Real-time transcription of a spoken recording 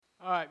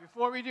All right,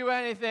 before we do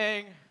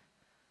anything,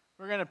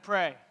 we're going to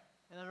pray,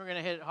 and then we're going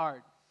to hit it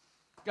hard.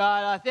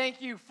 God,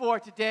 thank you for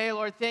today,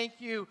 Lord.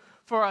 Thank you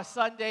for a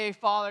Sunday,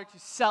 Father, to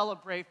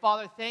celebrate.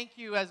 Father, thank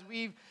you as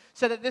we've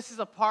said that this is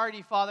a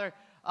party, Father.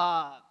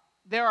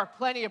 There are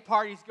plenty of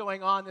parties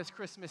going on this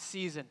Christmas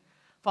season.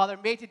 Father,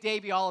 may today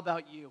be all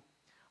about you.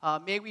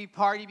 May we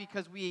party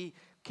because we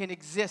can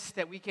exist,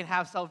 that we can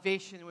have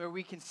salvation, where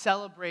we can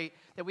celebrate,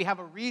 that we have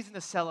a reason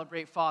to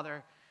celebrate,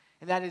 Father,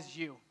 and that is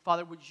you.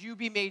 Father, would you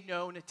be made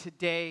known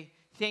today?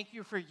 Thank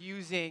you for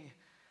using,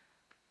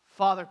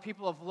 Father,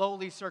 people of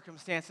lowly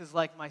circumstances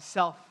like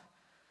myself,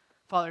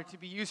 Father, to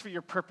be used for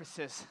your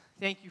purposes.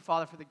 Thank you,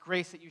 Father, for the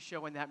grace that you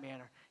show in that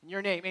manner. In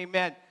your name,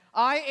 amen.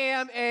 I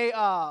am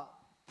a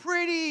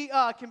pretty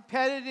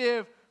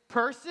competitive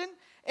person,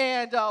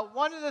 and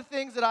one of the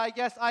things that I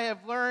guess I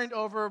have learned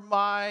over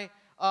my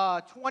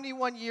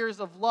 21 years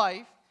of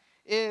life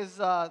is,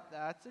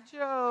 that's a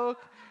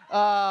joke,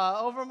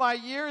 over my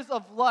years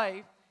of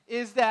life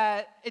is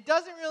that it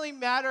doesn't really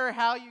matter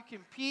how you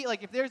compete.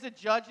 Like if there's a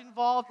judge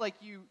involved, like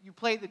you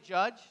play the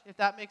judge, if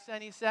that makes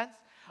any sense.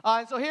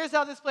 And so here's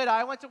how this played out.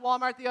 I went to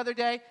Walmart the other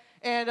day,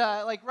 and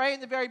like right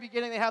in the very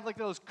beginning, they have like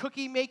those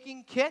cookie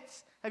making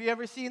kits. Have you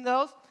ever seen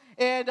those?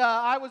 And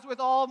I was with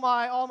all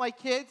my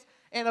kids,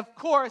 and of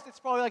course,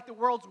 it's probably like the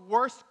world's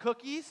worst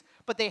cookies,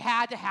 but they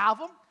had to have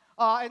them.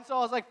 And so I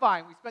was like,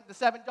 fine. We spent the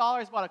 $7,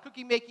 bought a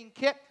cookie-making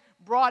kit,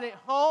 brought it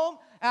home,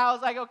 and I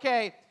was like,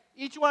 okay,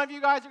 each one of you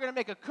guys are going to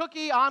make a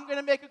cookie. I'm going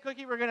to make a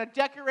cookie. We're going to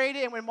decorate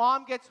it, and when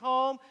Mom gets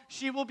home,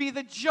 she will be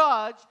the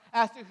judge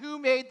as to who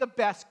made the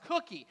best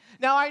cookie.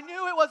 Now, I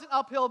knew it was an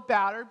uphill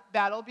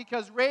battle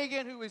because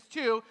Reagan, who is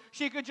 2,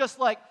 she could just,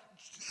 like,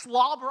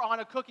 slobber on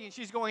a cookie, and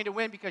she's going to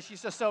win because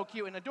she's just so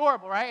cute and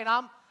adorable, right?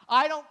 And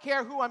I don't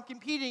care who I'm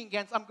competing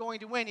against. I'm going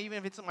to win, even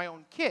if it's my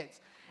own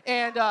kids.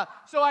 And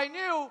so I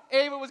knew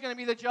Ava was going to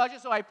be the judge,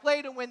 so I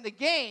played to win the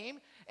game.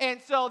 And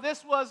so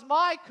this was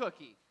my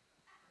cookie.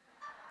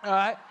 All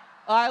right?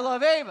 I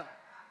love Ava.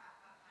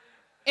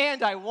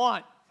 And I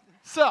won.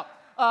 So,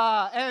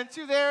 and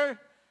to their,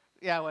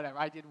 yeah, whatever.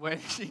 I did win.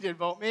 She did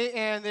vote me,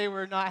 and they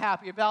were not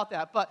happy about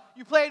that. But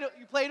you play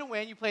to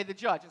win. You play the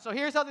judge. And so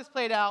here's how this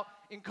played out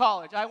in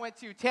college. I went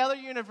to Taylor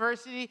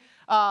University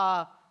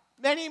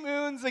many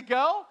moons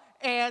ago.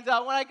 And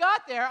when I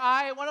got there,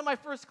 one of my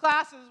first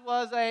classes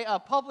was a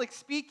public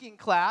speaking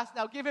class.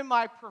 Now, given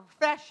my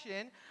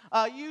profession,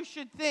 you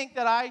should think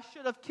that I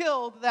should have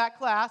killed that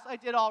class. I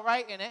did all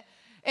right in it.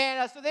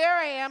 And so there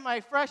I am, my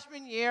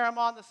freshman year. I'm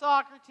on the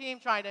soccer team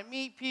trying to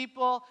meet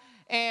people.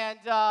 And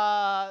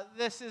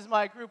this is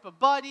my group of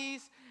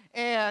buddies.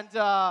 And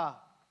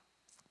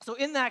so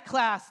in that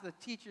class, the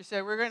teacher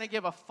said, we're going to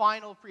give a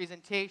final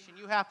presentation.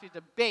 You have to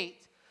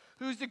debate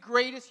who's the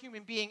greatest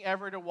human being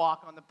ever to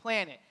walk on the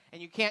planet.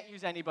 And you can't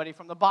use anybody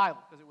from the Bible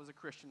because it was a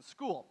Christian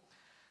school.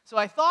 So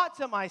I thought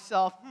to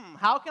myself,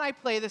 how can I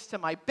play this to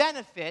my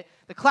benefit?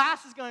 The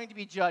class is going to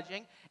be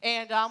judging,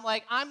 and I'm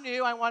like, I'm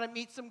new, I want to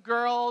meet some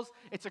girls,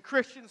 it's a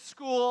Christian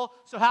school,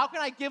 so how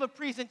can I give a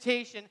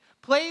presentation,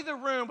 play the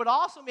room, but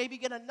also maybe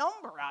get a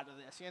number out of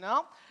this, you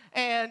know?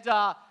 And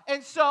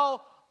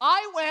so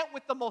I went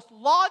with the most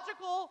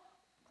logical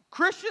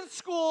Christian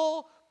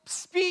school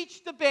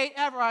speech debate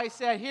ever. I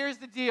said, here's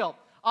the deal.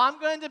 I'm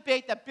going to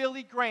debate that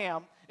Billy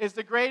Graham is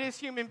the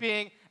greatest human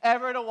being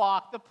ever to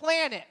walk the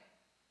planet.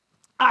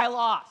 I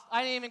lost.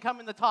 I didn't even come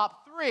in the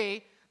top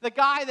 3. The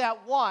guy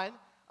that won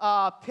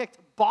picked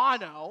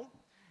Bono,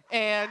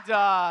 and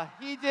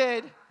he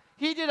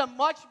did a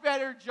much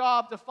better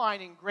job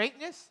defining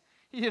greatness.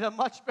 He did a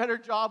much better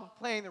job of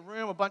playing the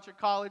room. A bunch of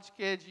college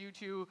kids,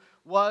 U2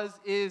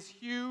 is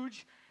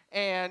huge,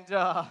 and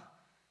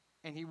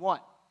he won.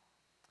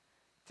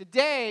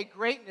 Today,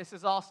 greatness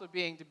is also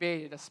being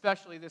debated,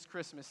 especially this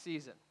Christmas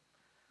season.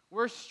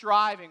 We're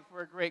striving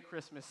for a great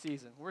Christmas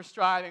season. We're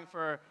striving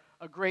for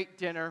a great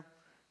dinner,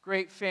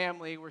 great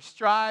family. We're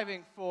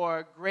striving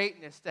for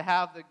greatness, to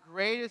have the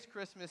greatest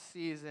Christmas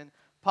season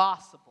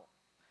possible.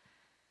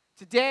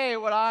 Today,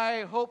 what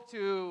I hope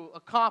to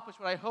accomplish,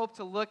 what I hope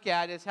to look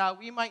at is how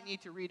we might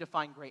need to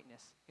redefine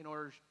greatness in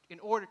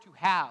order to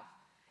have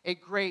a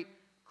great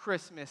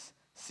Christmas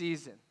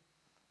season.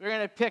 We're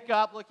going to pick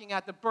up looking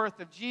at the birth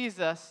of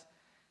Jesus,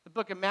 the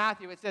book of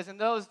Matthew. It says, in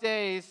those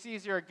days,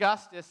 Caesar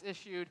Augustus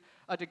issued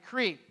a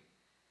decree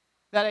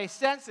that a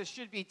census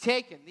should be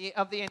taken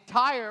of the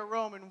entire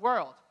Roman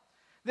world.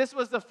 This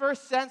was the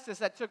first census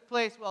that took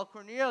place while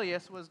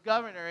Cornelius was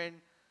governor in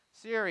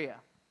Syria.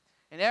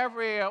 And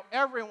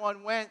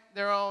everyone went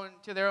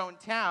to their own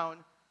town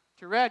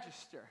to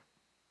register.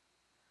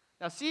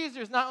 Now,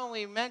 Caesar's not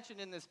only mentioned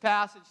in this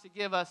passage to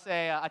give us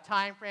a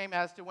time frame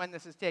as to when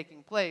this is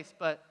taking place,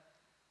 but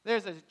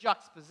there's a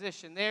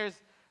juxtaposition.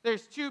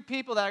 There's 2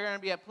 people that are going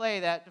to be at play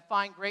that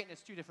define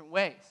greatness 2 different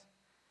ways.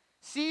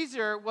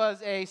 Caesar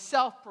was a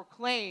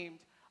self-proclaimed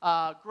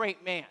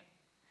great man.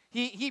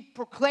 He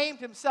proclaimed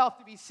himself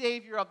to be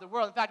Savior of the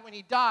world. In fact, when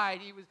he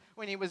died,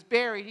 when he was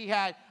buried, he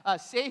had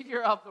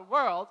Savior of the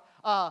world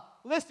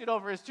listed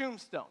over his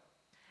tombstone.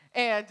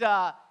 And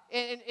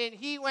and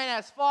he went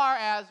as far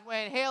as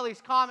when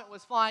Halley's Comet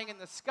was flying in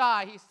the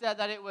sky, he said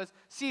that it was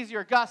Caesar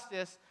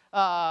Augustus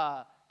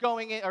or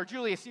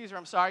Julius Caesar,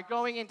 I'm sorry,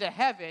 going into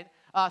heaven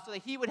so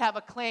that he would have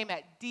a claim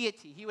at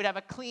deity. He would have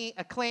a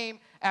claim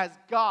as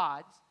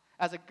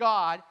a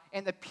god,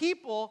 and the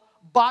people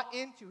bought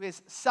into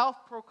his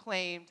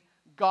self-proclaimed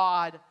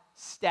God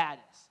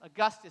status.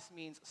 Augustus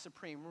means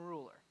supreme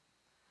ruler.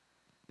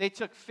 They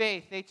took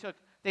faith. They took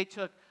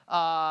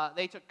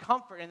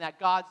comfort in that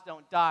gods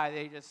don't die.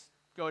 They just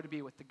go to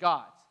be with the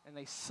gods, and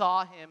they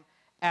saw him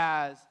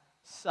as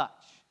such.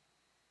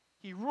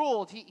 He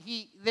ruled.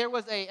 There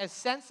was a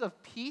sense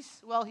of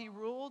peace while he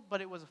ruled,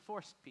 but it was a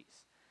forced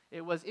peace.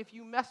 It was, if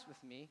you mess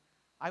with me,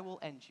 I will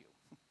end you.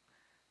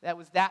 That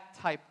was that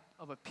type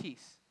of a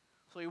peace.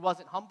 So he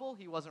wasn't humble.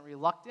 He wasn't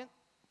reluctant.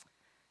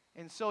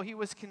 And so he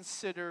was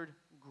considered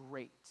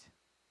great.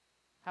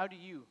 How do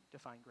you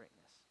define greatness?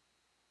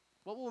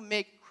 What will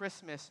make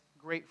Christmas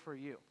great for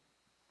you?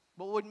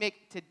 What would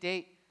make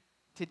today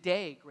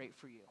great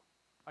for you?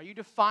 Are you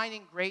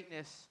defining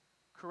greatness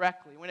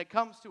correctly? When it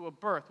comes to a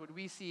birth, would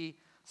we see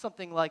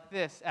something like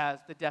this as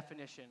the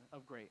definition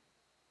of great?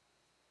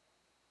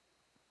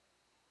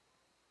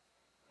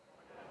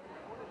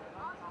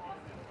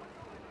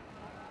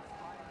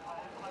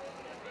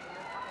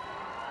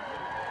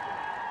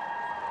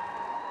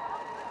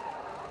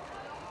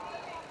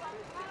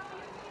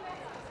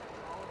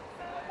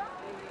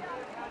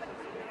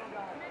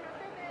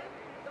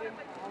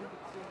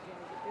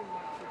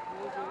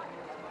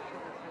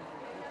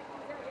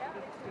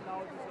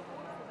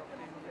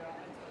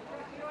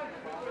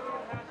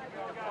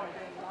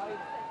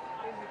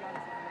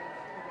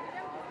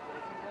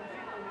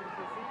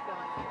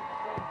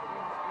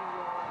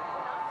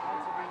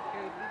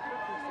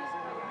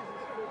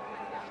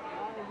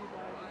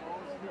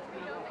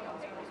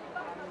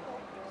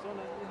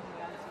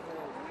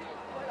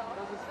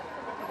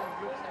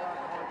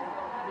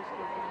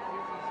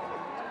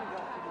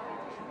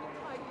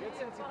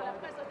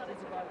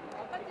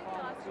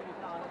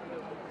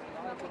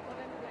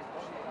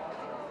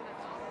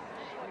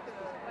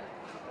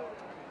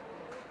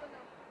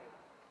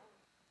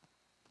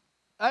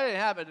 That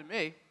didn't happen to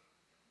me.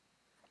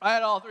 I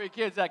had all 3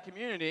 kids at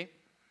community.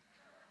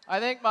 I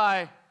think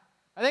my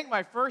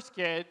first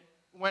kid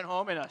went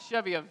home in a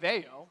Chevy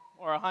Aveo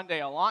or a Hyundai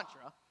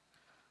Elantra,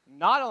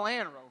 not a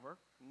Land Rover.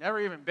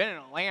 Never even been in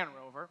a Land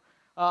Rover.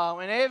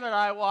 When Ava and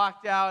I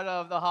walked out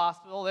of the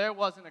hospital, there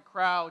wasn't a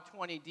crowd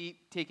 20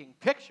 deep taking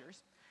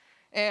pictures,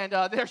 and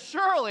there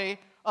surely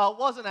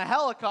wasn't a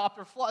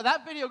helicopter.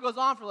 That video goes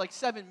on for like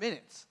 7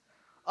 minutes.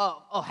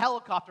 A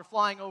helicopter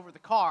flying over the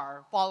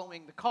car,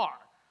 following the car.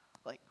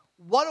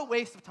 What a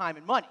waste of time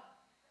and money.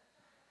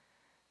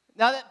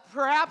 Now, that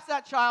perhaps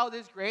that child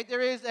is great. There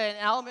is an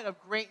element of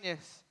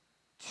greatness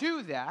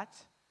to that.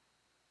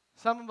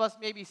 Some of us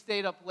maybe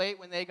stayed up late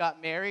when they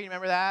got married.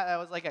 Remember that? That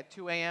was like at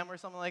 2 a.m. or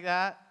something like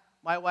that.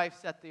 My wife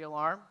set the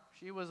alarm.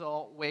 She was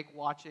awake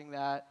watching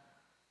that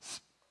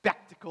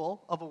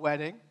spectacle of a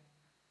wedding.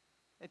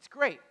 It's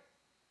great.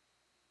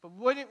 But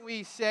wouldn't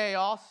we say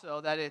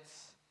also that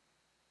it's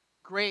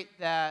great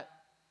that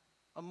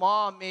a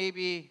mom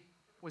maybe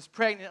was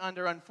pregnant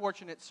under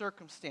unfortunate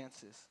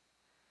circumstances,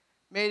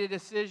 made a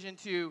decision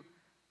to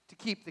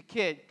keep the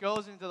kid,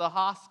 goes into the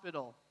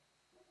hospital.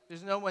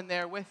 There's no one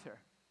there with her.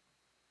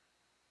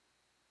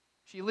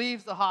 She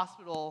leaves the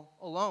hospital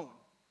alone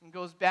and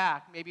goes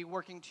back, maybe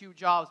working 2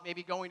 jobs,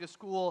 maybe going to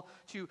school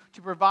to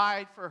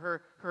provide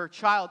for her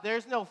child.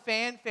 There's no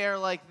fanfare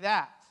like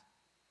that.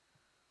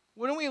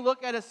 Wouldn't we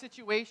look at a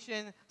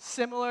situation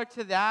similar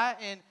to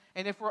that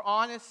and if we're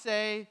honest,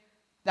 say,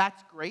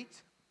 that's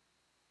great?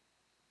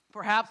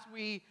 Perhaps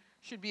we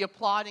should be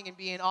applauding and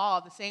be in awe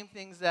of the same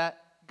things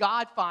that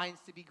God finds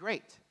to be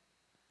great.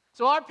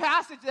 So our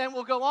passage then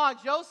will go on.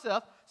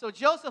 Joseph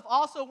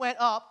also went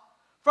up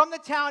from the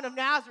town of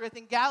Nazareth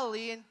in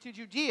Galilee into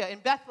Judea, in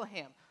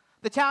Bethlehem,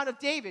 the town of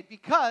David,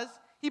 because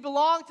he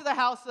belonged to the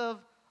house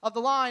of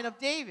the line of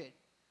David.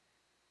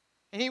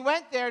 And he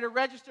went there to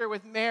register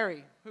with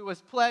Mary, who was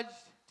pledged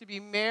to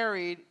be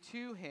married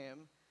to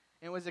him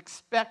and was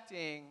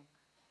expecting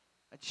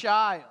a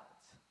child.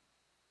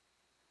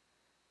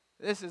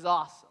 This is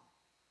awesome.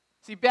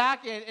 See,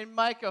 back in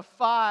Micah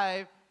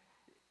 5,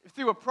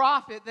 through a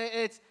prophet,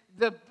 it's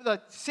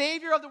the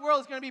Savior of the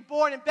world is going to be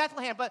born in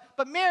Bethlehem.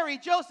 But Mary,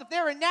 Joseph,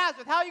 they're in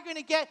Nazareth. How are you going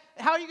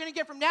to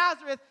get from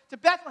Nazareth to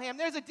Bethlehem?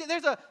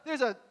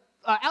 There's a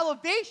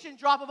elevation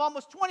drop of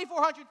almost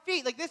 2,400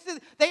 feet.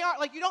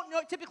 You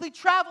don't typically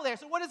travel there.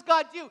 So what does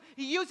God do?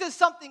 He uses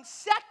something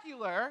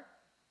secular,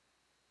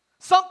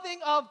 something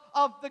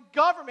of the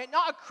government,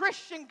 not a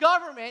Christian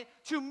government,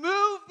 to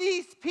move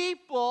these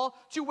people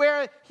to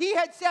where he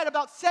had said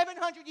about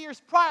 700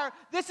 years prior,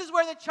 this is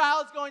where the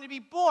child's going to be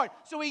born.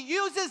 So he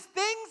uses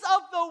things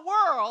of the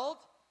world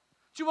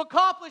to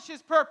accomplish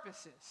his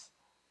purposes.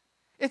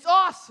 It's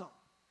awesome.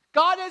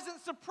 God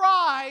isn't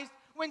surprised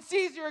when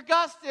Caesar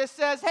Augustus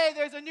says, hey,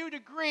 there's a new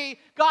degree.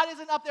 God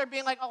isn't up there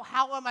being like, oh,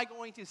 how am I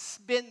going to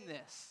spin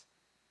this?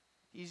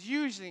 He's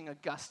using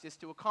Augustus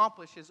to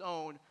accomplish his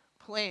own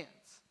plans.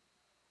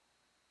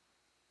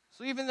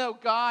 So even though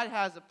God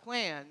has a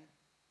plan,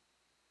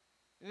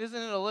 isn't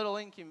it a little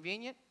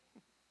inconvenient?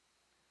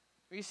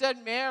 We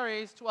said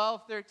Mary's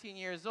 12, 13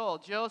 years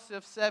old.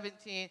 Joseph,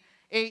 17,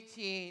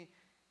 18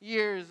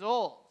 years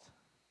old.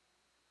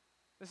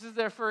 This is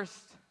their first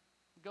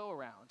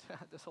go-around,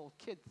 this whole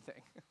kid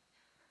thing.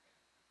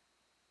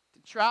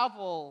 To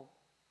travel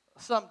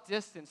some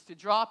distance, to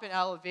drop in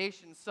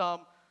elevation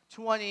some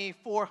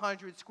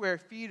 2,400 square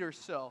feet or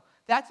so,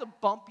 that's a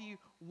bumpy,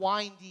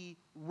 windy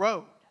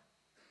road.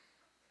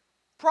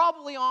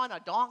 Probably on a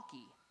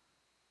donkey.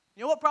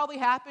 You know what probably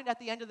happened at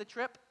the end of the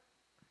trip?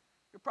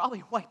 You're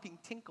probably wiping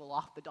tinkle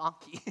off the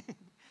donkey.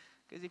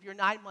 Because if you're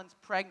 9 months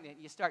pregnant,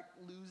 you start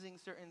losing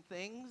certain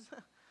things.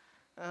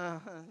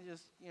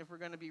 If we're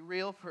going to be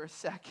real for a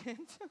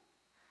second.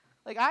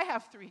 Like, I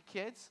have 3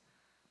 kids.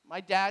 My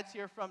dad's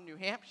here from New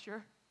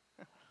Hampshire.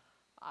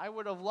 I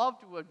would have loved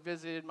to have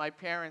visited my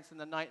parents in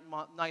the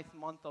ninth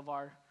month of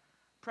our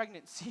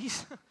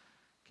pregnancies.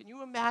 Can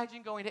you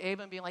imagine going to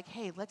Ava and being like,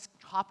 hey, let's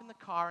hop in the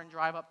car and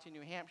drive up to New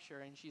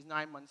Hampshire, and she's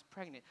 9 months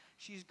pregnant.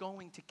 She's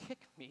going to kick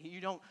me.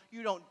 You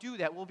don't do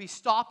that. We'll be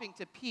stopping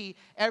to pee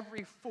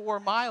every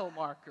 4-mile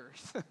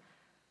markers.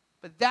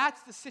 But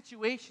that's the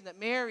situation that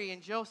Mary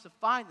and Joseph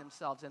find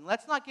themselves in.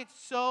 Let's not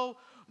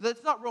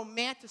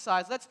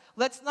romanticize.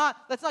 Let's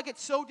not get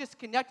so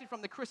disconnected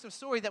from the Christmas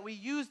story that we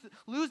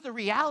lose the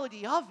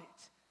reality of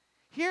it.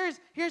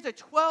 Here's a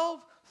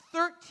 12,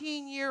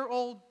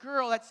 13-year-old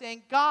girl that's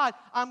saying, God,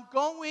 I'm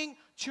going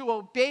to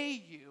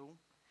obey you,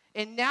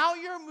 and now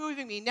you're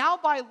moving me. Now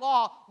by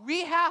law,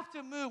 we have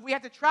to move. We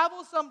have to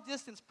travel some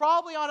distance,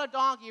 probably on a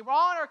donkey, or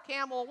on our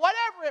camel,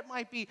 whatever it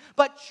might be,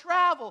 but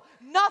travel.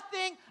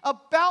 Nothing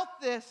about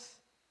this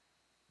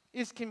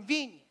is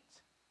convenient,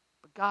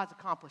 but God's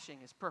accomplishing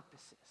his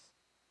purposes.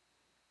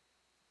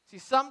 See,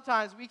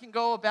 sometimes we can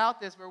go about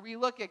this where we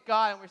look at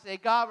God and we say,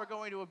 God, we're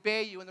going to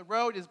obey you, and the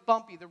road is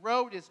bumpy, the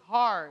road is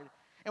hard.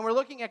 And we're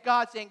looking at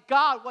God saying,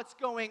 God, what's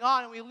going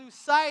on? And we lose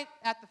sight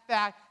at the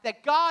fact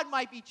that God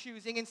might be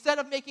choosing, instead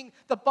of making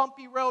the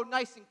bumpy road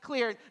nice and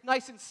clear,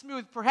 nice and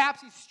smooth, perhaps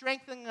he's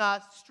strengthening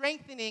us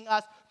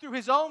through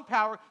his own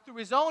power, through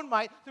his own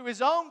might, through his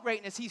own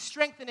greatness. He's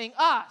strengthening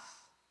us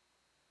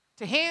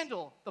to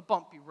handle the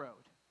bumpy road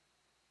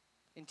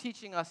and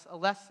teaching us a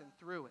lesson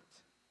through it.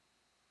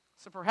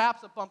 So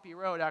perhaps a bumpy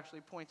road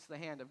actually points to the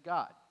hand of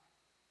God.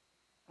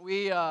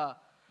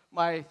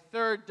 My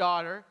third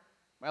daughter,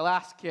 my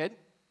last kid,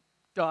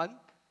 done.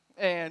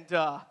 And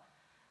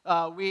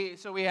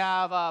we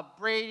have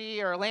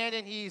Brady or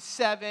Landon. He's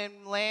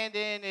 7.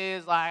 Landon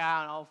is like,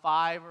 I don't know,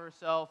 5 or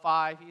so.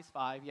 5. He's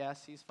 5.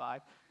 Yes, he's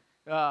 5.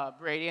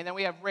 Brady. And then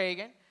we have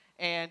Reagan,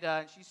 and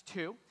she's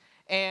 2.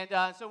 And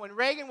so when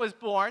Reagan was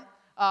born,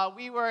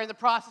 we were in the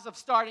process of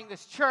starting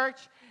this church,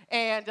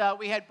 and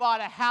we had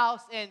bought a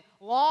house, and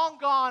long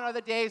gone are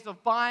the days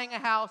of buying a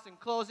house and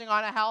closing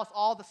on a house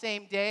all the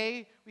same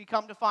day. We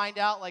come to find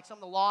out, like, some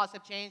of the laws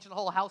have changed and the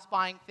whole house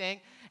buying thing.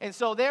 And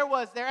so there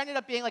ended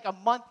up being like a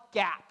month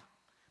gap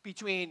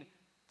between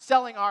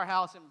selling our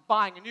house and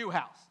buying a new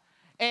house.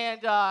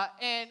 And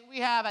we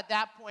have at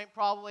that point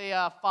probably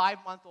a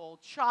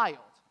 5-month-old child.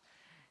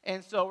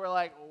 And so we're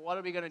like, well, what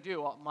are we going to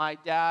do? Well, my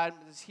dad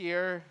is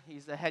here.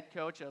 He's the head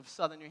coach of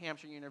Southern New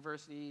Hampshire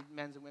University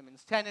men's and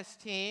women's tennis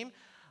team.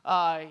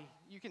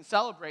 You can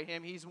celebrate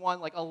him. He's won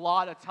like a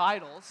lot of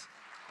titles.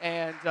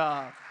 And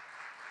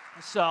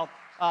so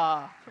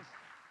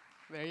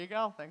there you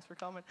go. Thanks for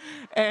coming.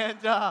 And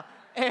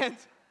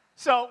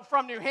so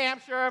from New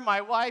Hampshire,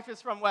 my wife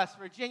is from West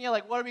Virginia.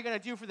 Like, what are we going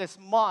to do for this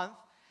month?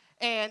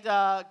 And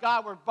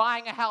God, we're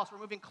buying a house. We're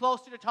moving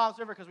closer to Toms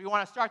River because we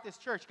want to start this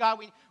church. God,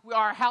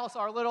 our house,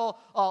 our little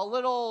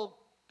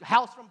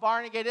house from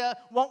Barnegat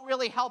won't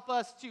really help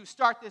us to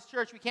start this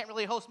church. We can't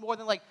really host more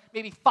than like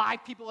maybe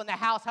 5 people in the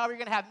house. How are we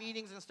going to have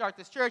meetings and start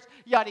this church?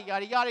 Yada,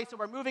 yada, yada. So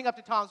we're moving up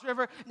to Toms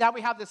River. Now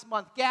we have this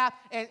month gap.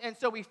 And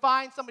so we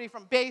find somebody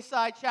from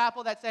Bayside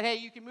Chapel that said, hey,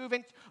 you can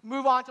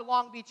move on to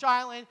Long Beach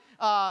Island,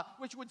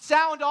 which would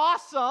sound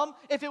awesome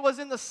if it was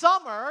in the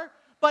summer.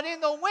 But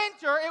in the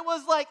winter, it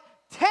was like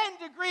 10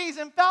 degrees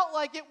and felt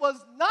like it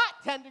was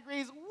not 10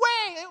 degrees.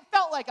 It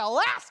felt like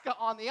Alaska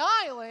on the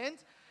island.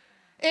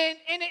 And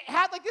it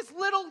had like this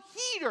little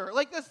heater,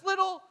 like this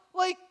little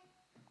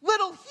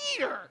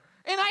heater.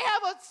 And I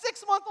have a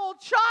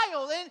 6-month-old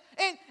child,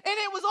 and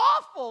it was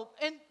awful,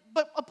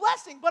 but a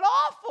blessing, but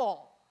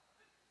awful.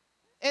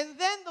 And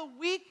then the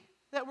week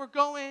that we're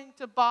going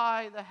to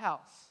buy the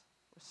house,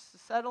 we're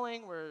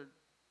settling,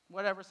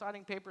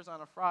 signing papers on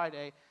a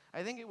Friday.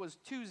 I think it was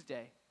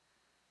Tuesday.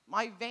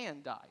 My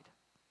van died.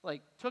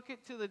 Like, took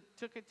it to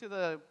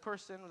the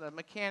person, the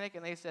mechanic,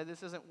 and they said,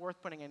 this isn't worth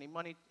putting any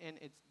money in,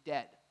 it's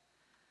dead.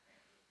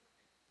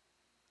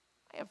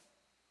 I have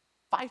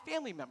 5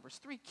 family members,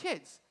 3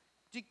 kids.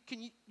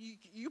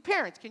 You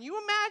parents, can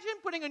you imagine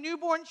putting a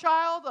newborn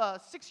child, a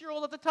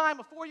 6-year-old at the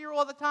time, a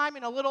 4-year-old at the time,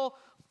 in a little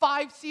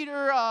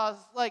 5-seater,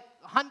 like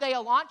Hyundai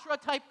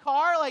Elantra type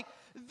car? Like,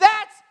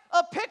 that's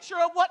a picture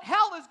of what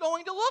hell is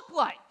going to look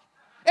like.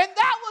 And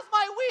that was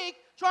my week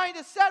trying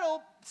to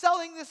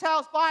selling this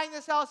house, buying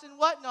this house and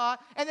whatnot.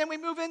 And then we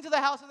move into the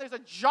house and there's a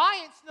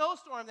giant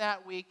snowstorm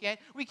that weekend.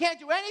 We can't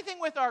do anything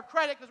with our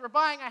credit because we're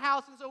buying a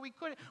house. And so we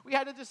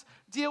had to just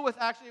deal with,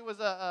 actually it was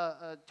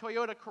a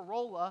Toyota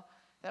Corolla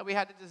that we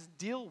had to just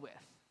deal with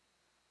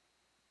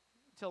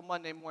until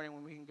Monday morning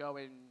when we can go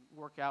and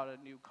work out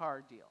a new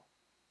car deal.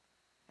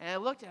 And I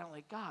looked at it, I'm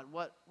like, God,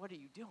 what are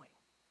you doing?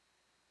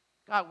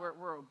 God,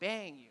 we're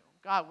obeying you.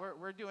 God,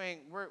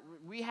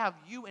 we have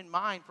you in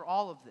mind for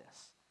all of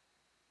this.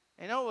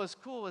 And what was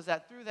cool was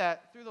that through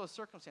those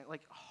circumstances,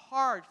 like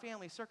hard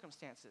family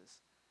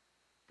circumstances,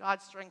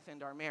 God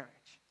strengthened our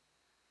marriage.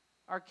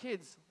 Our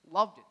kids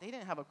loved it. They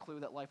didn't have a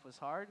clue that life was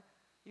hard.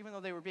 Even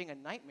though they were being a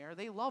nightmare,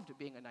 they loved it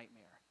being a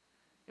nightmare.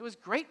 It was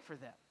great for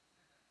them.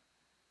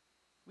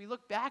 We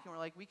look back and we're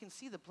like, we can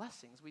see the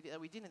blessings that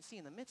we didn't see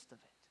in the midst of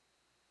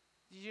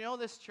it. Did you know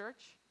this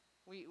church?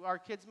 Our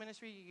kids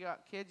ministry, you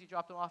got kids, you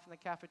drop them off in the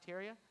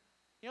cafeteria.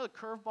 You know the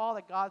curveball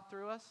that God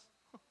threw us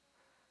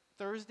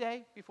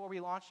Thursday before we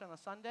launched on a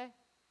Sunday?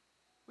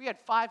 We had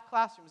 5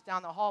 classrooms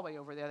down the hallway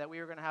over there that we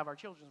were going to have our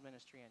children's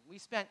ministry in. We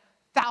spent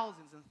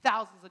thousands and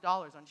thousands of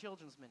dollars on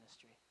children's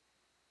ministry.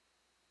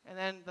 And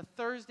then the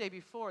Thursday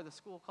before, the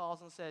school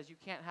calls and says, you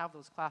can't have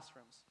those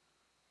classrooms.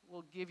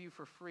 We'll give you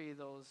for free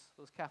those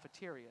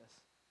cafeterias.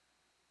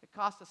 It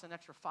cost us an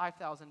extra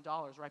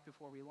 $5,000 right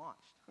before we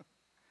launched.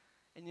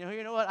 And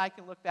you know what? I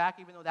can look back,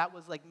 even though that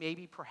was like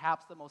maybe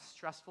perhaps the most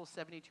stressful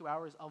 72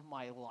 hours of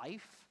my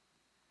life.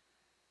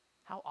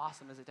 How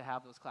awesome is it to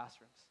have those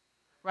classrooms?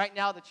 Right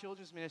now, the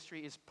children's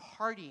ministry is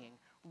partying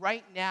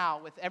right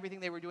now with everything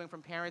they were doing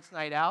from Parents'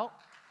 Night Out.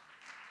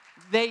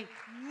 They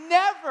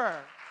never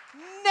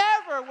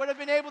would have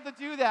been able to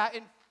do that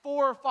in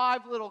 4 or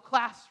 5 little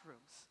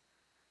classrooms.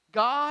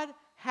 God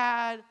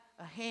had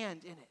a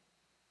hand in it.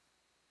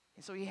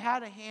 And so he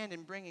had a hand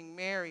in bringing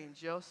Mary and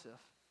Joseph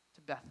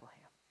to Bethlehem.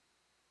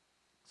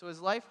 So is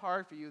life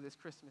hard for you this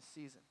Christmas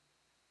season?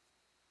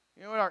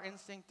 You know what our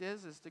instinct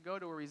is to go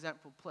to a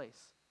resentful place.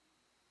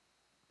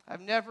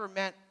 I've never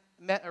met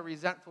a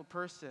resentful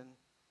person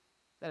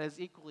that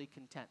is equally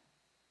content.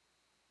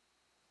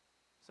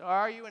 So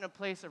are you in a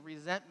place of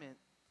resentment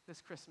this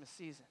Christmas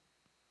season?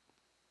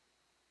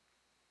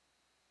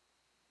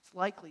 It's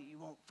likely you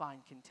won't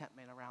find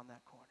contentment around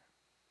that corner.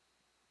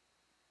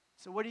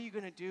 So what are you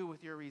going to do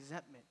with your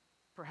resentment?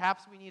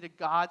 Perhaps we need a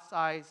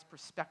God-sized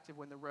perspective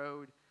when the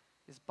road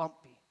is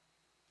bumpy.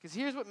 Because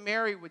here's what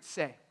Mary would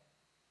say.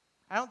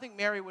 I don't think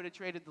Mary would have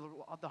traded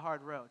the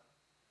hard road.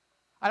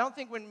 I don't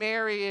think when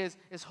Mary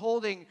is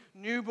holding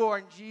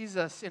newborn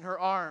Jesus in her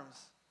arms,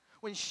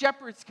 when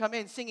shepherds come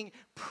in singing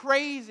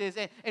praises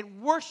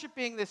and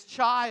worshiping this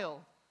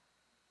child,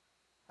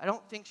 I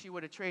don't think she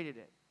would have traded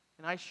it.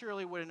 And I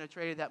surely wouldn't have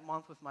traded that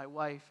month with my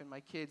wife and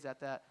my kids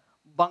at that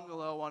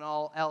bungalow on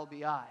all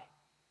LBI.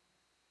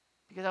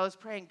 Because I was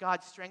praying,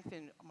 God,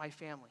 strengthen my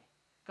family.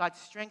 God,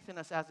 strengthen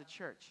us as a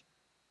church.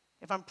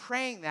 If I'm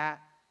praying that,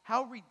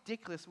 how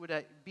ridiculous would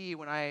it be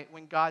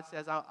when God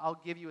says, I'll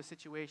give you a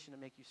situation to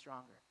make you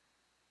stronger?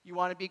 You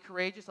want to be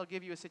courageous? I'll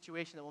give you a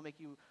situation that will make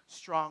you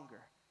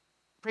stronger.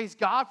 Praise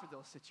God for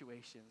those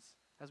situations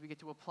as we get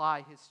to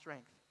apply his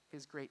strength,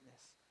 his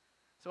greatness.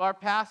 So our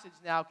passage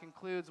now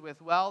concludes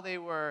with, while they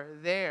were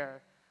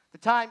there, the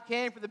time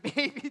came for the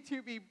baby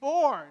to be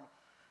born.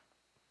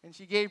 And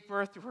she gave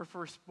birth to her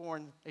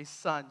firstborn, a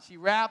son. She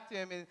wrapped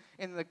him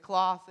in the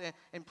cloth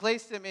and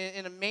placed him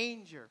in a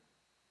manger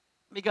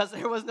because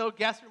there was no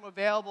guest room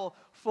available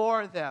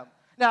for them.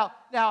 Now,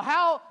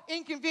 how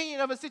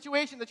inconvenient of a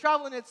situation, the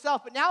travel in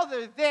itself, but now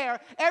they're there.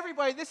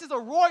 Everybody, this is a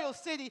royal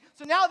city,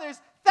 so now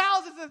there's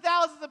thousands and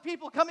thousands of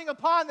people coming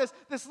upon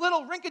this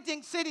little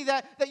rink-a-dink city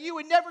that you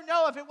would never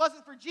know if it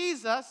wasn't for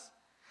Jesus.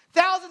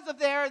 Thousands of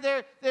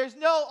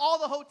all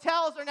the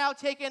hotels are now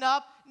taken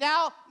up.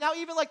 Now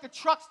even like the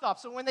truck stop.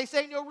 So when they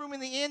say no room in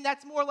the inn,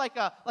 that's more like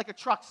a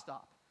truck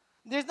stop.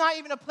 There's not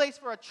even a place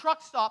for a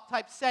truck stop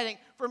type setting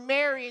for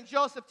Mary and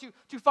Joseph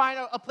to find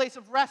a place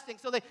of resting.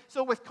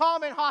 So with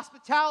common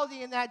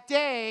hospitality in that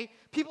day,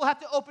 people have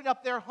to open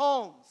up their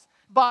homes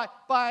by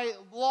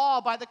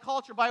law, by the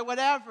culture, by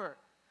whatever.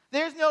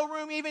 There's no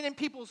room even in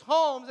people's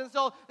homes, and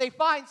so they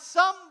find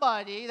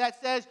somebody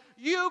that says,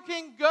 you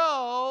can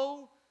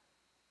go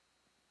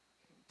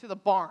to the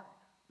barn,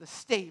 the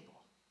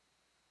stable.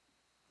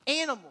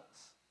 Animals,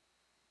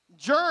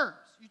 germs.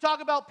 You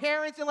talk about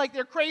parents and like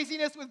their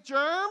craziness with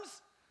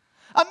germs.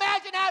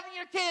 Imagine having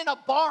your kid in a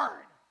barn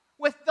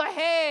with the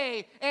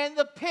hay and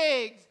the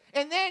pigs,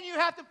 and then you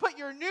have to put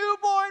your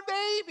newborn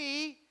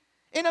baby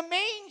in a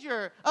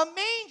manger. A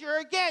manger,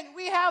 again,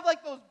 we have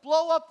like those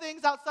blow-up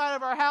things outside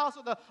of our house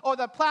or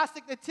the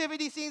plastic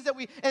nativity scenes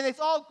and it's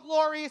all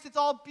glorious, it's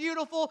all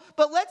beautiful,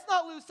 but let's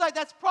not lose sight,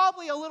 that's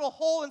probably a little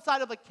hole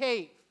inside of a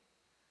cave.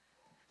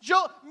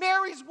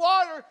 Mary's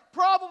water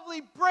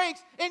probably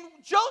breaks, and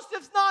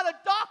Joseph's not a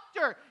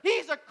doctor.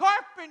 He's a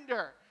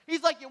carpenter.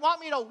 He's like, you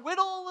want me to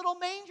whittle a little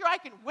manger? I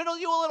can whittle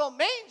you a little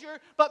manger,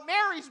 but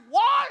Mary's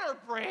water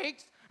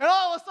breaks, and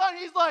all of a sudden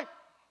he's like,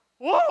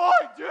 what do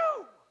I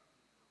do?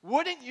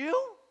 Wouldn't you?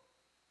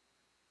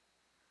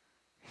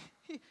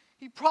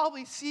 he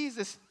probably sees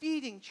this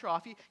feeding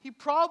trough. He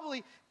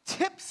probably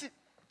tips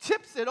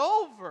it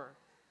over.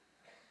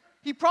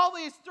 He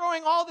probably is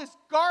throwing all this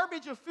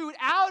garbage of food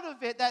out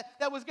of it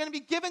that was going to be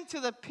given to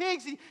the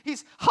pigs.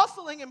 He's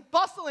hustling and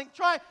bustling,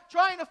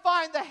 trying to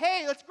find the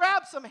hay. Let's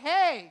grab some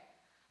hay.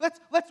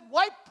 Let's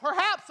wipe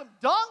perhaps some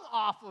dung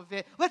off of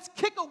it. Let's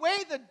kick away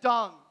the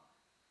dung.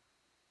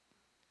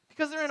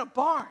 Because they're in a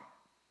barn.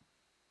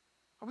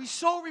 Are we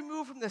so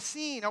removed from the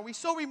scene? Are we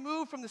so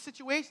removed from the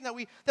situation that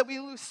we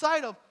lose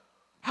sight of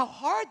how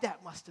hard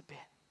that must have been?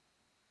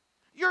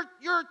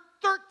 You're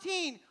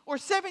 13 or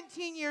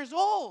 17 years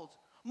old.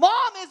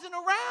 Mom isn't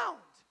around.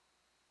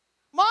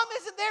 Mom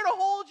isn't there to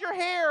hold your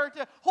hair or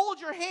to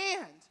hold your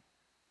hand.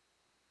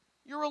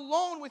 You're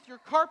alone with your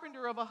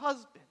carpenter of a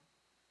husband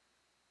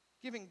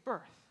giving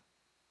birth.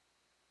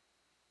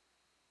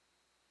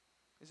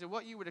 Is it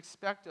what you would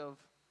expect of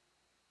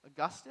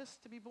Augustus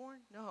to be born?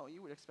 No,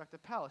 you would expect a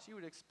palace. You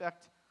would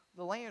expect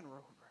the Land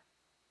Rover.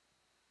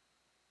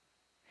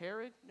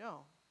 Herod?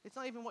 No. It's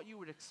not even what you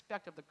would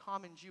expect of the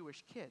common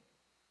Jewish kid.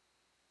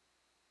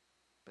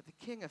 But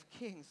the King of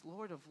Kings,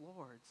 Lord of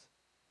Lords,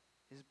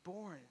 is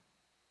born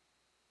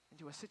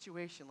into a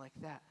situation like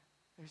that.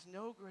 There's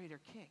no greater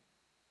king.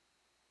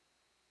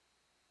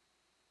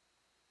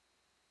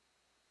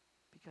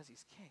 Because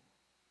he's king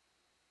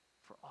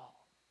for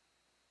all.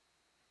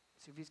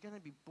 So if he's going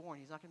to be born,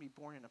 he's not going to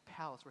be born in a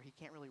palace where he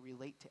can't really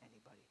relate to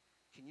anybody.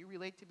 Can you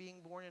relate to being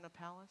born in a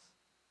palace?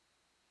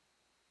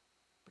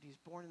 But he's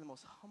born in the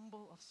most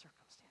humble of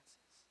circumstances.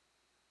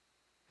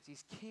 Because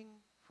he's king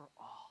for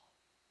all.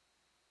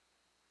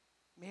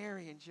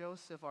 Mary and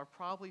Joseph are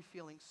probably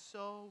feeling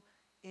so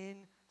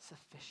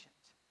insufficient.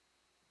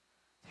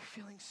 They're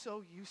feeling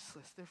so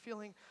useless. They're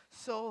feeling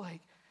so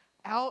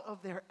out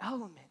of their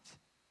element.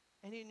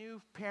 Any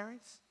new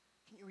parents?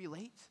 Can you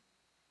relate?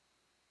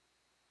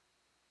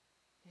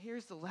 And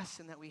here's the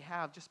lesson that we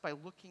have just by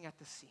looking at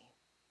the scene.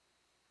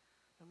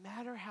 No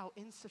matter how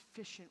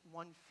insufficient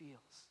one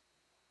feels,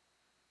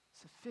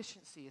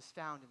 sufficiency is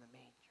found in the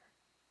manger.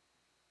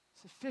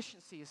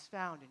 Sufficiency is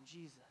found in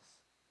Jesus.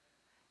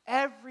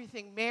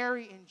 Everything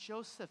Mary and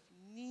Joseph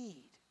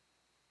need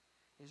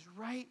is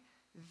right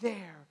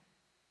there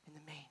in the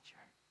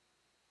manger.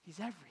 He's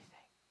everything.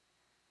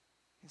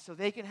 And so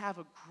they can have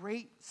a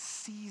great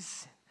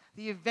season.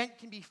 The event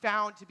can be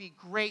found to be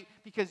great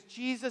because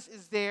Jesus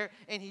is there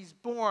and he's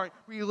born,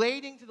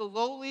 relating to the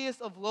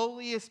lowliest of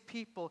lowliest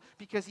people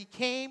because he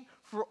came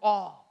for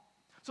all.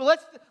 So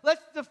let's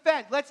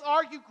defend, let's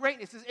argue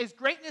greatness. Is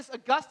greatness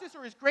Augustus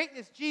or is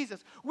greatness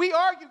Jesus? We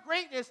argue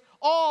greatness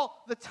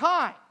all the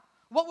time.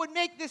 What would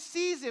make this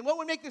season, what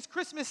would make this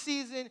Christmas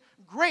season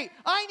great?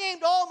 I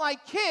named all my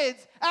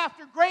kids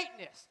after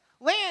greatness.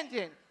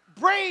 Landon,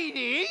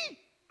 Brady,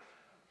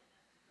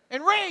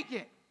 and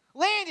Reagan.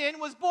 Landon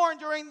was born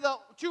during the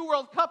 2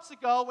 World Cups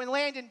ago when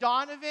Landon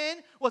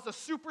Donovan was a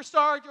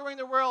superstar during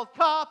the World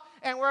Cup.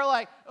 And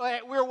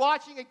we were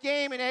watching a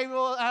game and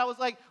I was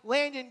like,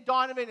 Landon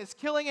Donovan is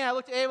killing it. I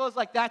looked at Ava, I was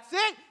like, that's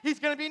it. He's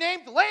going to be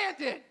named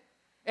Landon.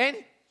 And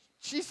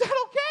she said,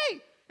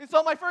 okay. And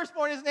so my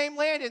firstborn is named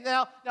Landon.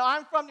 Now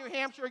I'm from New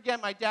Hampshire.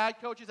 Again, my dad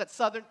coaches at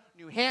Southern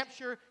New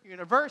Hampshire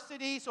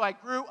University. So I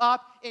grew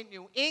up in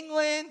New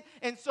England.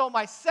 And so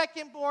my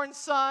second-born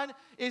son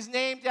is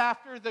named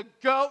after the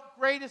GOAT,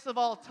 greatest of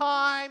all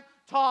time,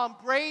 Tom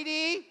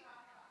Brady.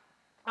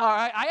 All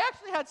right. I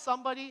actually had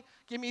somebody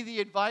give me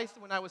the advice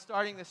when I was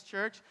starting this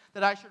church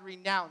that I should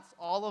renounce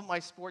all of my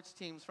sports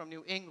teams from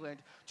New England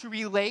to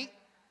relate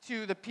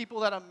to the people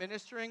that I'm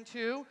ministering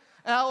to.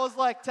 And I was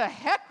like, to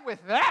heck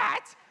with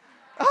that.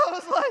 I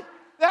was like,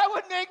 that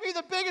would make me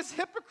the biggest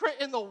hypocrite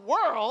in the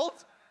world.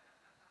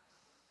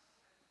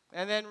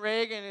 And then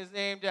Reagan is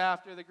named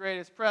after the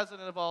greatest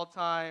president of all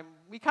time.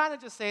 We kind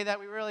of just say that.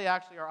 We really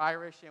actually are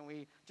Irish, and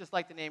we just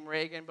like the name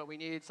Reagan, but we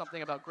needed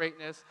something about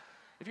greatness.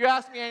 If you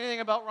ask me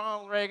anything about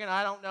Ronald Reagan,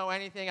 I don't know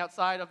anything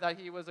outside of that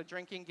he was a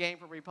drinking game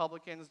for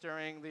Republicans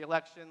during the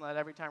election, that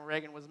every time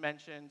Reagan was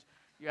mentioned,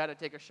 you had to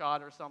take a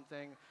shot or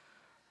something.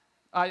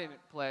 I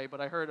didn't play,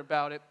 but I heard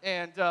about it.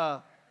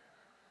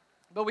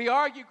 But we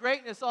argue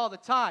greatness all the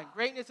time.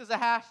 Greatness is a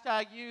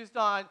hashtag used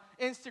on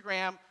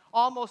Instagram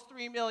almost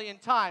 3 million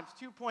times.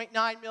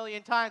 2.9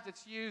 million times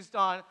it's used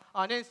on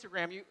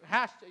Instagram. You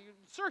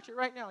search it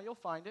right now, you'll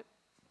find it.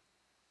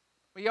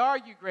 We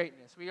argue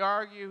greatness. We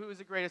argue who's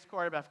the greatest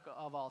quarterback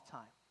of all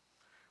time.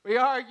 We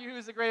argue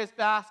who's the greatest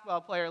basketball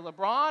player,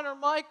 LeBron or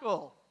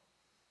Michael.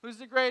 Who's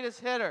the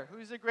greatest hitter?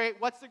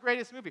 What's the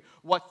greatest movie?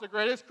 What's the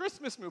greatest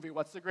Christmas movie?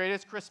 What's the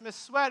greatest Christmas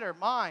sweater?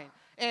 Mine.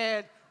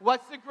 And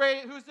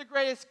who's the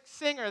greatest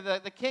singer?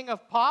 The king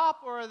of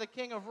pop or the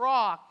king of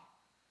rock?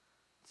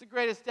 It's the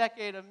greatest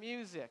decade of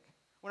music.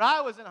 When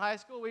I was in high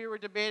school, we were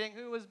debating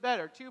who was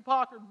better,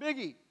 Tupac or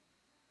Biggie.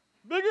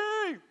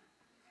 Biggie!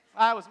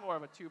 I was more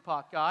of a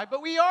Tupac guy,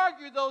 but we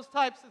argue those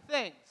types of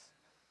things.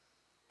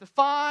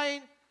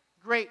 Define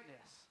greatness.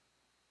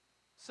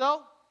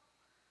 So,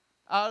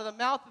 out of the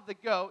mouth of the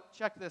goat,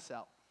 check this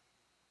out.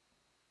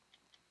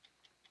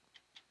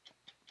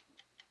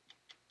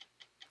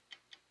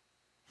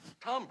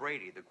 Tom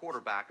Brady, the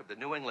quarterback of the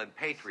New England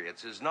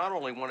Patriots, is not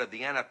only one of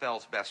the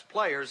NFL's best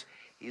players,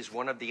 he's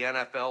one of the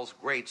NFL's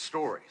great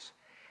stories.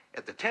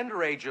 At the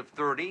tender age of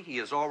 30, he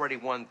has already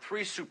won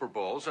 3 Super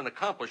Bowls, an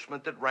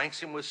accomplishment that ranks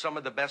him with some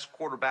of the best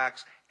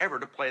quarterbacks ever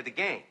to play the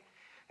game.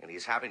 And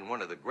he's having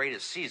one of the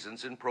greatest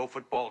seasons in pro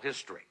football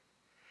history.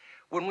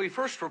 When we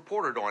first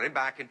reported on him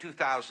back in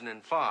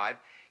 2005,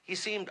 he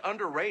seemed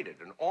underrated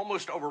and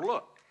almost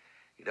overlooked.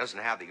 He doesn't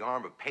have the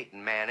arm of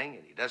Peyton Manning,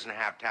 and he doesn't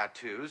have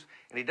tattoos,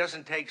 and he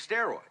doesn't take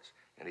steroids,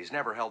 and he's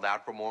never held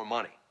out for more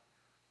money.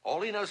 All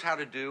he knows how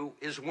to do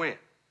is win.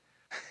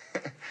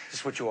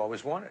 It's what you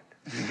always wanted.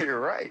 You're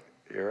right.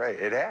 You're right.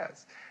 It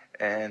has.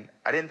 And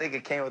I didn't think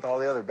it came with all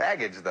the other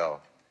baggage,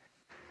 though.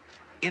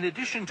 In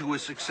addition to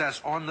his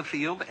success on the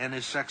field and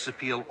his sex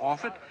appeal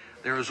off it,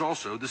 there is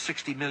also the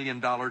 $60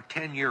 million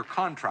 10-year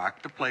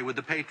contract to play with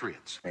the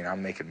Patriots. I mean,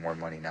 I'm making more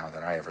money now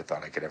than I ever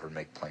thought I could ever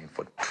make playing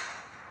football.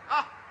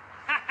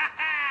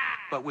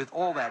 But with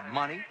all that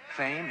money,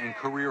 fame, and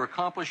career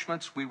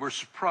accomplishments, we were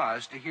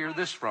surprised to hear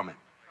this from him.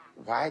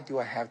 Why do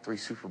I have 3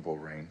 Super Bowl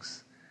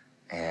rings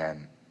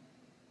and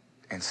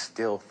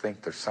still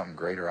think there's something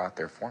greater out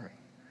there for me?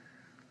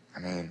 I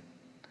mean,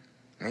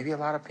 maybe a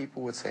lot of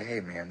people would say, hey,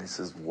 man, this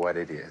is what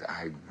it is.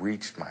 I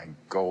reached my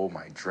goal,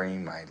 my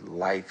dream, my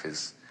life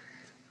is...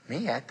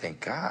 Me, I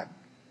think, God,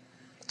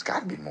 it's got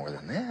to be more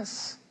than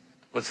this.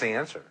 What's the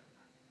answer?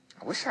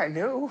 I wish I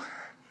knew.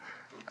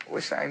 I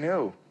wish I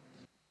knew.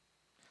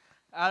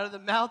 Out of the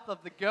mouth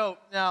of the goat.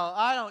 Now,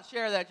 I don't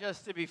share that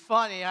just to be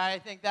funny. I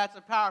think that's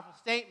a powerful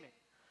statement.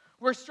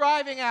 We're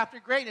striving after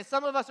greatness.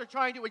 Some of us are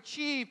trying to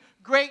achieve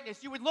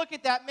greatness. You would look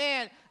at that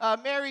man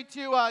married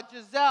to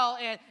Giselle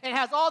and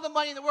has all the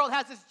money in the world,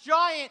 has this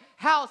giant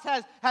house,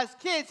 has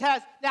kids,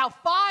 has now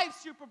 5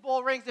 Super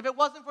Bowl rings. If it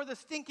wasn't for the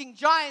stinking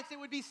Giants, it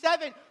would be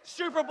 7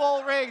 Super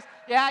Bowl rings.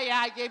 Yeah,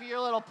 I gave you your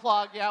little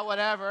plug. Yeah,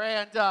 whatever.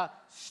 And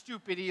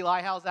stupid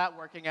Eli, how's that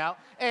working out?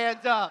 And...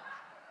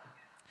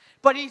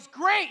 but he's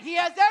great. He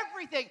has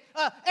everything.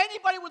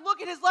 Anybody would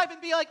look at his life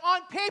and be like,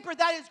 on paper,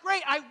 that is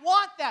great. I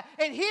want that.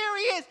 And here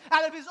he is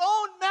out of his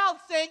own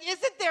mouth saying,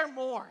 isn't there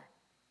more?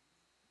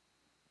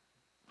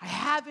 I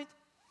haven't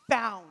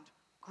found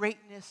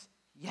greatness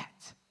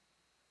yet.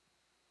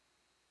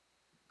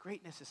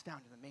 Greatness is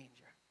found in the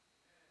manger.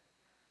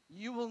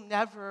 You will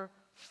never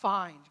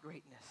find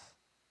greatness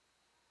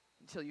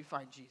until you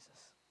find Jesus.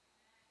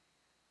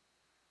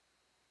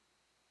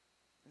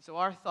 And so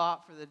our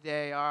thought for the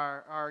day,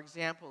 our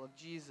example of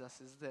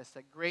Jesus is this,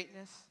 that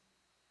greatness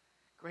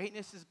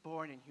is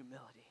born in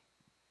humility.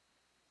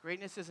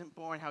 Greatness isn't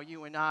born how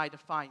you and I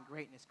define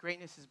greatness.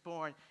 Greatness is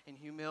born in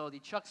humility.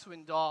 Chuck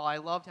Swindoll, I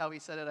loved how he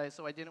said it,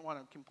 so I didn't want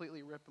to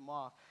completely rip him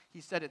off. He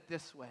said it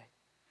this way.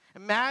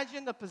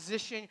 Imagine the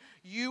position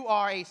you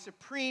are a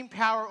supreme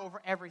power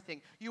over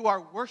everything. You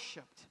are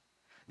worshiped.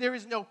 There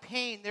is no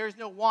pain. There is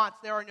no wants.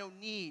 There are no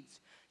needs.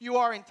 You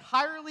are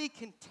entirely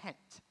content.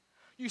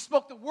 You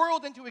spoke the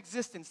world into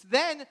existence.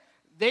 Then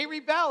they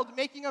rebelled,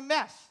 making a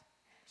mess.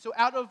 So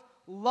out of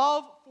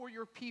love for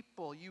your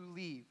people, you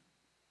leave.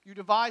 You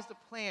devised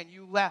a plan.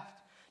 You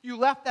left. You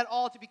left that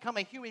all to become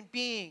a human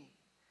being.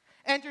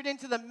 Entered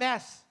into the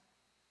mess.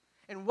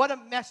 And what a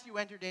mess you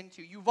entered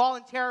into. You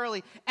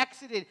voluntarily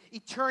exited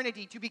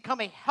eternity to become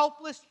a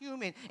helpless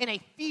human in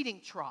a feeding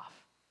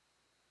trough.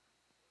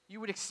 You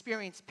would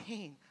experience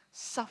pain,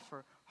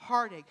 suffer,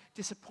 heartache,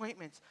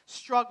 disappointments,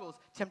 struggles,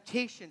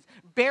 temptations,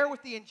 bear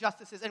with the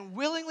injustices, and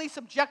willingly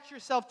subject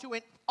yourself to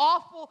the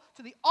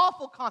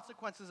awful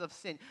consequences of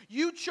sin.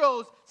 You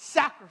chose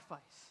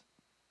sacrifice.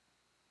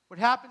 What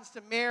happens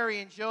to Mary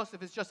and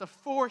Joseph is just a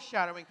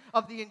foreshadowing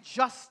of the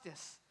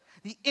injustice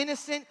the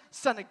innocent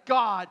Son of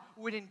God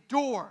would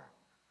endure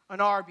on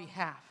our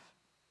behalf.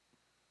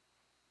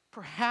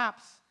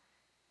 Perhaps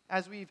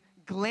as we've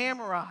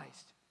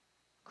glamorized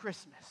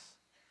Christmas,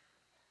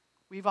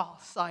 we've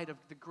lost sight of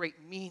the great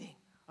meaning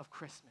of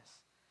Christmas.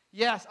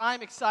 Yes,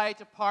 I'm excited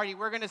to party.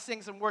 We're going to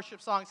sing some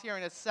worship songs here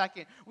in a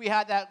second. We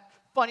had that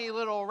funny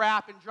little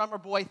rap and drummer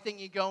boy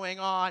thingy going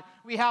on.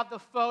 We have the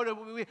photo.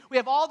 We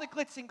have all the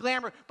glitz and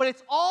glamour, but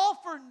it's all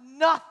for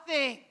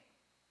nothing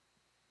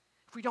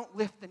if we don't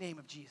lift the name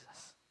of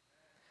Jesus.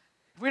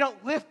 If we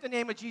don't lift the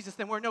name of Jesus,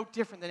 then we're no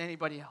different than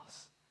anybody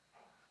else.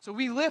 So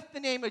we lift the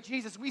name of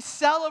Jesus. We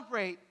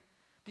celebrate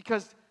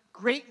because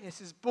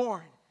greatness is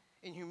born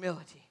in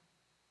humility.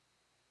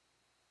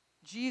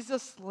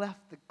 Jesus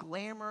left the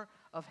glamour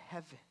of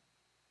heaven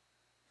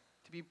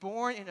to be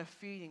born in a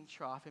feeding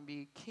trough and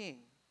be king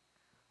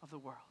of the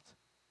world.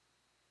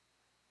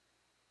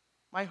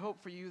 My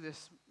hope for you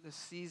this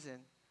season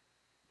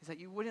is that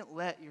you wouldn't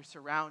let your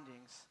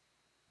surroundings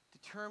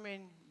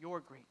determine your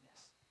greatness,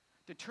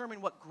 determine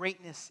what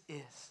greatness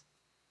is.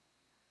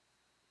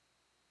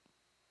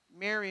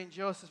 Mary and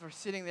Joseph are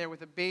sitting there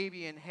with a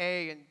baby and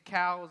hay and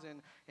cows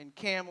and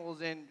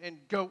camels and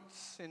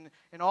goats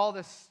and all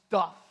this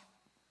stuff.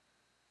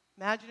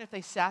 Imagine if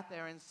they sat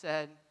there and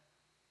said,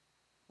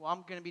 well,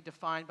 I'm going to be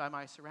defined by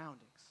my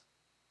surroundings.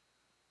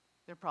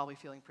 They're probably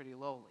feeling pretty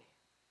lowly,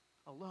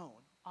 alone,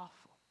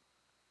 awful.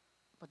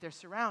 but their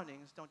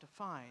surroundings don't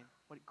define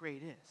what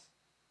great is.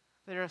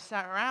 Their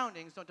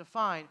surroundings don't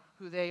define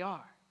who they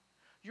are.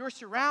 Your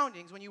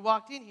surroundings, when you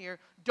walked in here,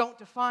 don't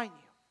define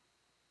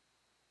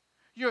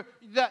you.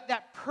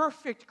 That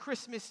perfect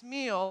Christmas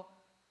meal,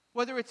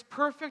 whether it's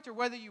perfect or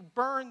whether you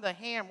burn the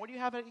ham. What do you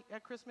have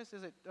at Christmas?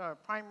 Is it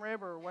prime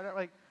rib or whatever?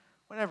 Like,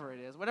 whatever it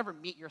is, whatever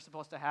meat you're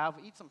supposed to have.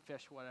 Eat some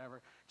fish,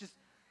 whatever. Just,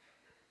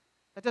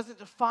 that doesn't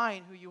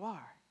define who you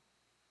are.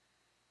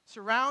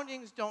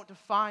 Surroundings don't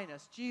define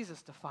us.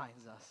 Jesus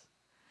defines us.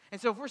 And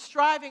so if we're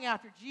striving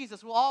after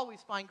Jesus, we'll always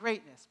find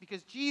greatness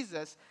because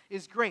Jesus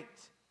is great.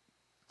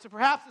 So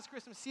perhaps this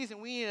Christmas season,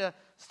 we need to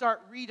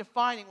start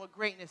redefining what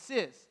greatness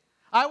is.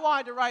 I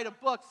wanted to write a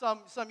book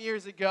some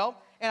years ago,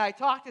 and I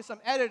talked to some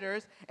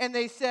editors, and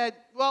they said,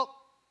 well,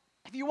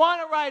 if you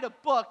want to write a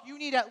book, you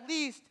need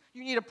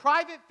a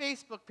private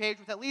Facebook page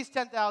with at least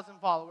 10,000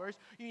 followers.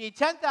 You need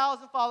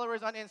 10,000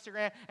 followers on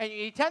Instagram, and you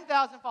need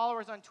 10,000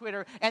 followers on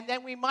Twitter, and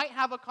then we might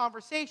have a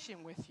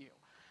conversation with you.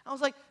 I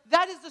was like,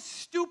 that is the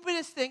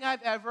stupidest thing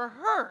I've ever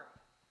heard.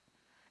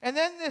 And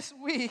then this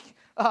week,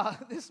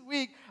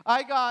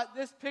 I got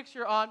this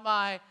picture on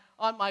my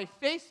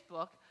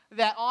Facebook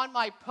that on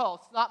my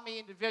posts, not me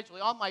individually,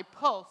 on my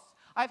posts,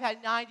 I've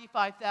had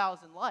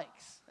 95,000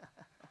 likes.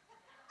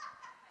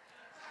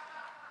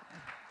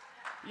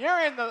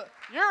 You're in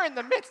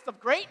the midst of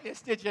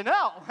greatness, did you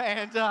know?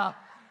 And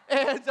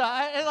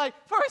like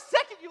for a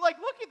second you like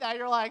look at that,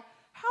 you're like,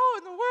 how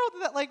in the world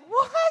is that? Like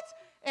what?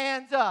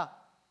 And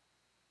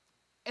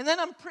then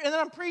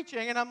I'm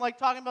preaching and I'm like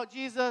talking about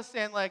Jesus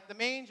and like the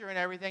manger and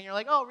everything. You're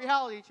like, oh,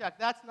 reality check,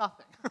 that's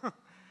nothing.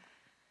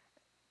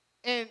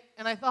 and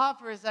I thought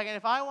for a second,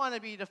 if I want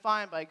to be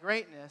defined by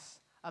greatness,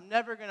 I'm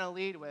never going to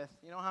lead with,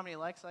 you know how many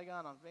likes I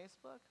got on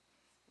Facebook?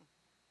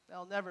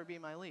 That'll never be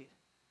my lead.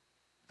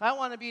 If I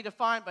want to be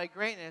defined by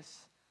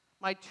greatness,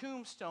 my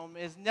tombstone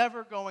is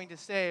never going to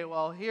say,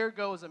 well, here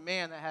goes a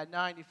man that had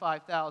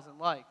 95,000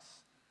 likes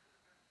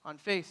on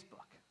Facebook.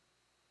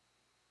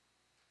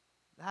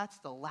 That's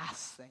the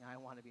last thing I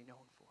want to be known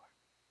for.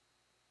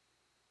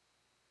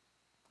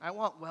 I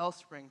want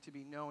Wellspring to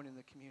be known in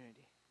the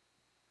community.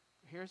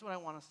 Here's what I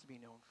want us to be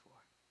known for.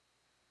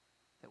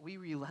 That we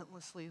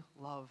relentlessly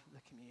love the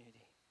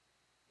community,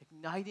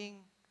 igniting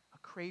a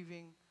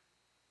craving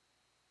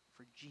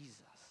for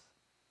Jesus.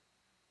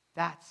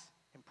 That's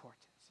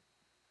important.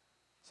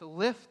 So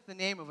lift the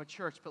name of a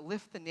church, but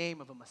lift the name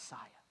of a Messiah.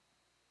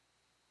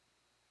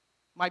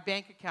 My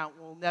bank account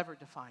will never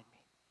define me.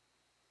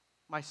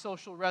 My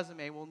social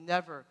resume will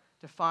never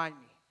define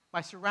me.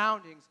 My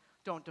surroundings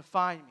don't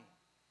define me.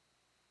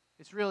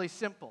 It's really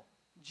simple.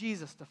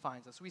 Jesus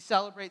defines us. We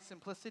celebrate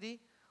simplicity.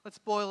 Let's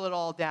boil it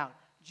all down.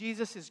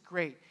 Jesus is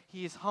great.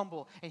 He is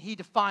humble, and he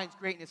defines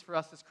greatness for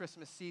us this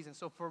Christmas season.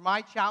 So for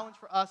my challenge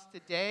for us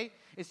today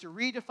is to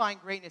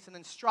redefine greatness and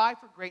then strive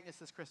for greatness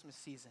this Christmas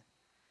season.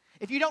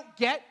 If you don't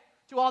get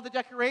to all the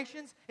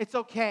decorations, it's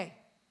okay.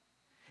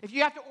 If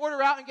you have to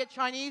order out and get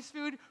Chinese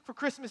food for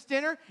Christmas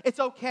dinner, it's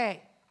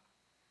okay.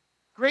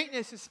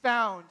 Greatness is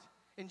found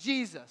in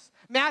Jesus.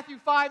 Matthew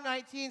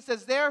 5:19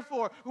 says,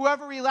 therefore,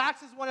 whoever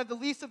relaxes one of the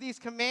least of these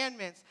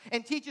commandments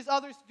and teaches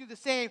others to do the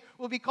same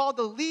will be called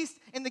the least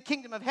in the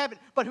kingdom of heaven.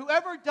 But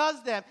whoever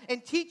does them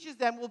and teaches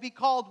them will be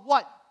called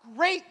what?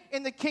 Great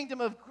in the kingdom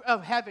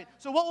of heaven.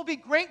 So what will be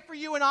great for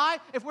you and I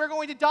if we're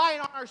going to die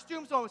on our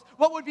tombstones?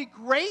 What would be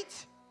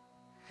great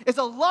is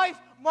a life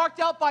marked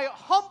out by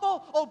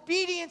humble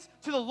obedience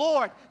to the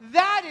Lord.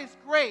 That is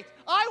great.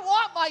 I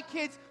want my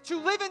kids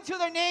to live into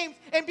their names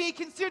and be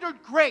considered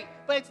great.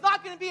 But it's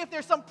not going to be if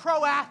they're some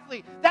pro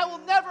athlete. That will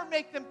never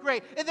make them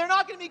great. And they're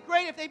not going to be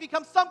great if they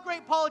become some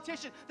great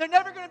politician. They're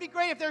never going to be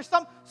great if they're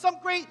some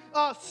great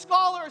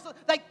scholar.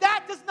 Like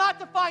that does not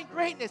define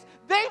greatness.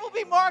 They will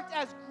be marked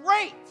as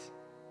great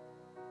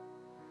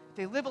if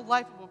they live a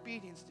life of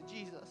obedience to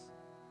Jesus.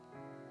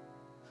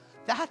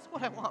 That's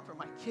what I want for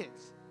my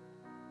kids.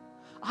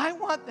 I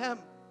want them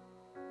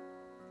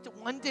to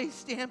one day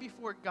stand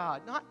before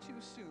God, not too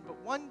soon,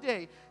 but one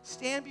day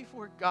stand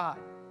before God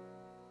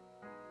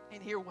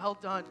and hear, well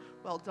done,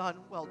 well done,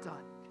 well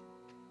done.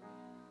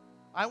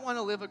 I want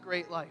to live a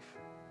great life.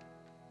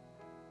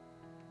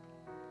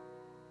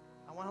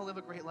 I want to live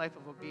a great life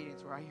of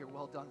obedience where I hear,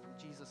 well done from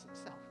Jesus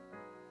himself.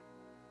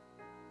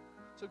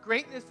 So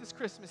greatness this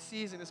Christmas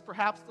season is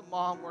perhaps the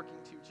mom working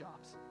 2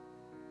 jobs.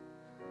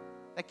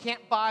 That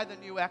can't buy the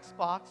new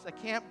Xbox,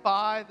 that can't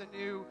buy the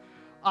new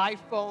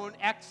iPhone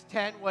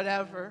X10,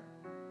 whatever.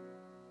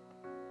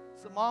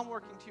 It's the mom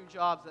working 2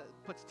 jobs that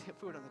puts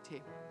food on the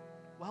table.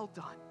 Well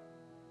done.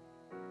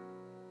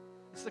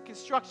 It's the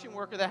construction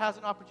worker that has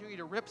an opportunity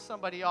to rip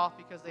somebody off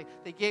because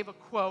they gave a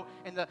quote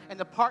and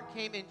the part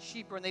came in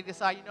cheaper and they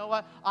decide, you know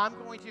what, I'm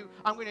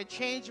going to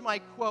change my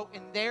quote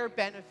in their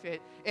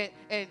benefit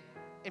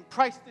and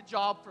price the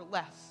job for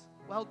less.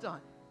 Well done.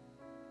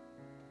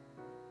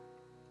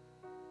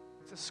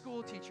 A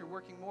school teacher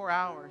working more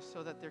hours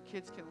so that their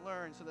kids can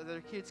learn, so that their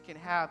kids can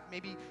have,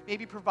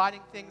 maybe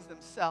providing things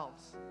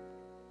themselves.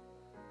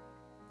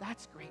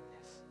 That's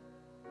greatness.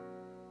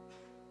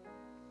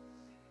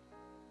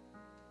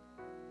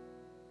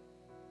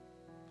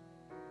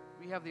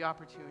 have the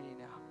opportunity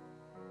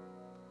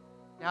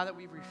now that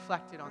we've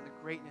reflected on the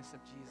greatness of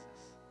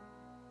Jesus,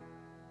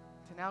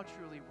 to now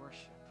truly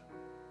worship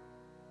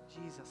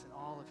Jesus in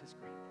all of his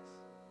greatness.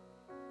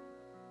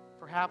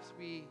 Perhaps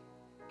we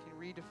can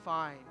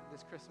redefine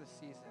this Christmas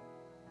season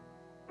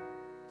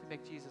to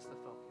make Jesus the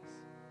focus.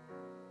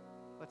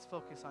 Let's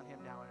focus on him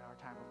now in our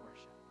time of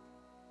worship.